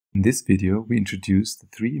In this video, we introduced the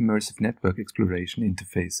three immersive network exploration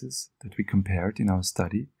interfaces that we compared in our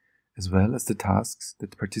study, as well as the tasks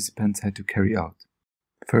that participants had to carry out.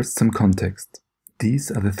 First, some context.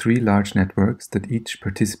 These are the three large networks that each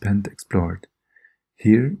participant explored,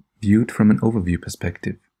 here viewed from an overview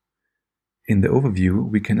perspective. In the overview,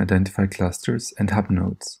 we can identify clusters and hub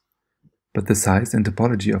nodes, but the size and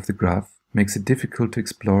topology of the graph makes it difficult to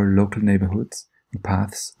explore local neighborhoods and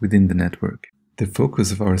paths within the network. The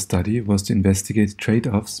focus of our study was to investigate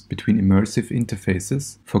trade-offs between immersive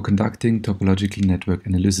interfaces for conducting topological network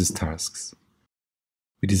analysis tasks.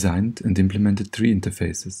 We designed and implemented three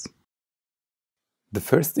interfaces. The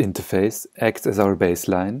first interface acts as our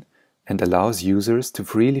baseline and allows users to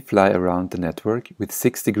freely fly around the network with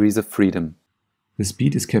 6 degrees of freedom. The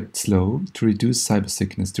speed is kept slow to reduce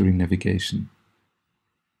cybersickness during navigation.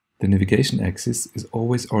 The navigation axis is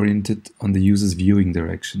always oriented on the user's viewing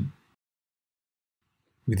direction.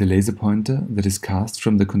 With a laser pointer that is cast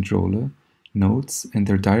from the controller, nodes and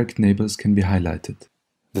their direct neighbors can be highlighted.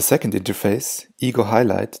 The second interface, Ego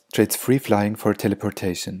Highlight, trades free flying for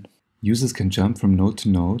teleportation. Users can jump from node to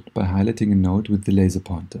node by highlighting a node with the laser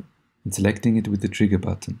pointer and selecting it with the trigger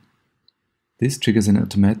button. This triggers an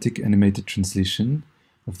automatic animated transition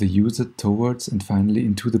of the user towards and finally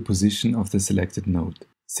into the position of the selected node.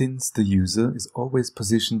 Since the user is always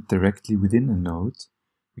positioned directly within a node,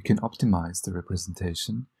 we can optimize the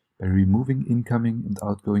representation by removing incoming and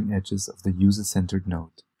outgoing edges of the user-centered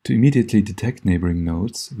node. To immediately detect neighboring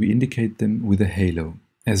nodes, we indicate them with a halo.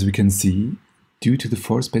 As we can see, due to the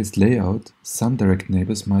force-based layout, some direct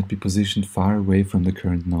neighbors might be positioned far away from the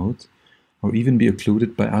current node, or even be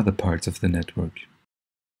occluded by other parts of the network.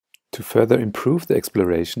 To further improve the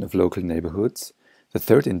exploration of local neighborhoods, the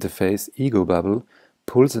third interface, Ego Bubble,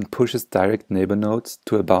 pulls and pushes direct neighbor nodes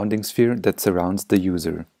to a bounding sphere that surrounds the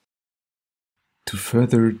user. To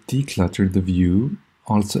further declutter the view,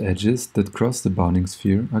 also edges that cross the bounding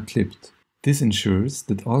sphere are clipped. This ensures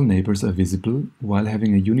that all neighbors are visible while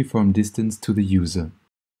having a uniform distance to the user.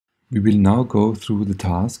 We will now go through the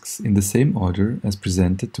tasks in the same order as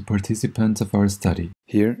presented to participants of our study.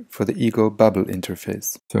 Here for the Ego Bubble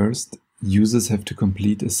interface. First, users have to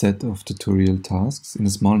complete a set of tutorial tasks in a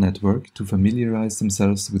small network to familiarize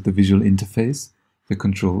themselves with the visual interface, the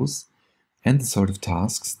controls, and the sort of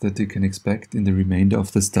tasks that they can expect in the remainder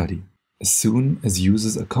of the study. As soon as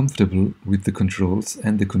users are comfortable with the controls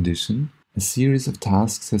and the condition, a series of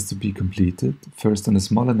tasks has to be completed, first on a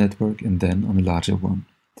smaller network and then on a larger one.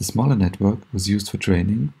 The smaller network was used for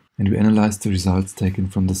training, and we analyzed the results taken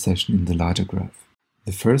from the session in the larger graph.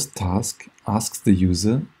 The first task asks the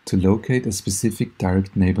user to locate a specific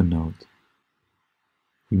direct neighbor node.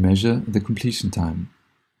 We measure the completion time.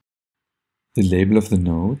 The label of the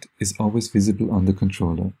node is always visible on the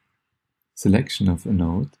controller. Selection of a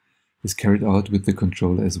node is carried out with the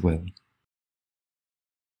controller as well.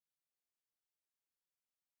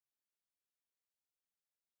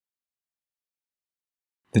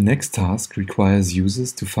 The next task requires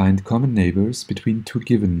users to find common neighbors between two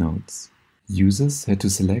given nodes. Users had to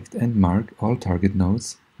select and mark all target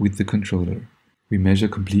nodes with the controller. We measure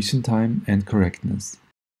completion time and correctness.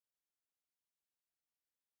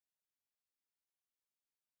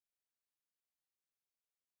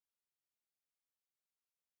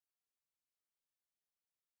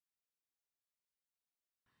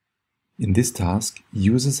 In this task,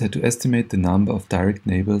 users had to estimate the number of direct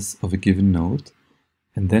neighbors of a given node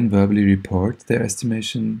and then verbally report their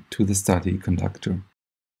estimation to the study conductor.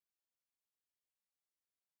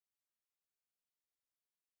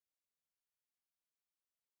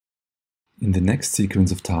 In the next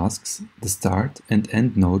sequence of tasks, the start and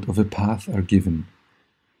end node of a path are given.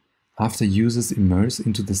 After users immerse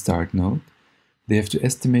into the start node, they have to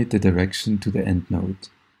estimate the direction to the end node.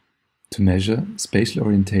 To measure spatial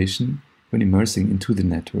orientation when immersing into the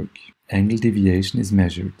network, angle deviation is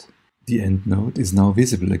measured. The end node is now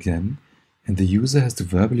visible again, and the user has to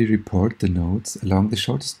verbally report the nodes along the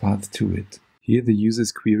shortest path to it. Here the user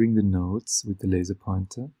is querying the nodes with the laser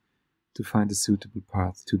pointer to find a suitable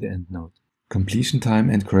path to the end node. Completion time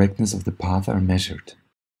and correctness of the path are measured.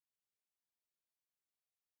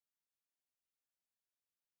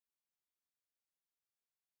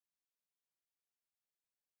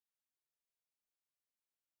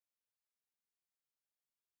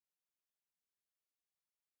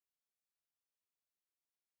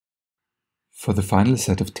 For the final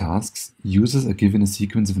set of tasks, users are given a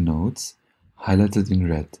sequence of nodes, highlighted in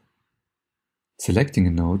red. Selecting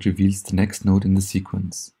a node reveals the next node in the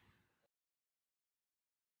sequence.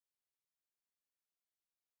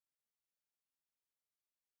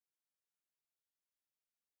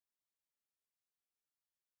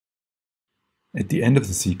 At the end of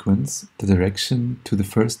the sequence, the direction to the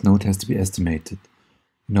first node has to be estimated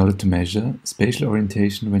in order to measure spatial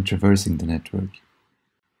orientation when traversing the network.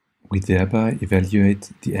 We thereby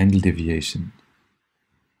evaluate the angle deviation.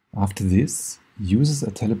 After this, users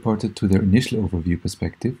are teleported to their initial overview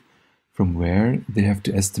perspective, from where they have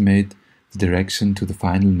to estimate the direction to the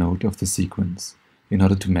final node of the sequence in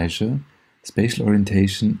order to measure spatial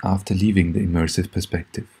orientation after leaving the immersive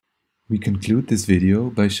perspective. We conclude this video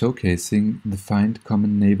by showcasing the Find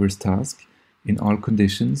Common Neighbors task in all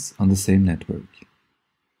conditions on the same network.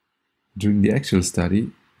 During the actual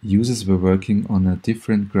study, users were working on a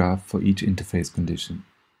different graph for each interface condition.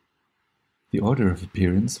 The order of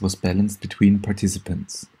appearance was balanced between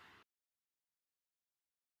participants.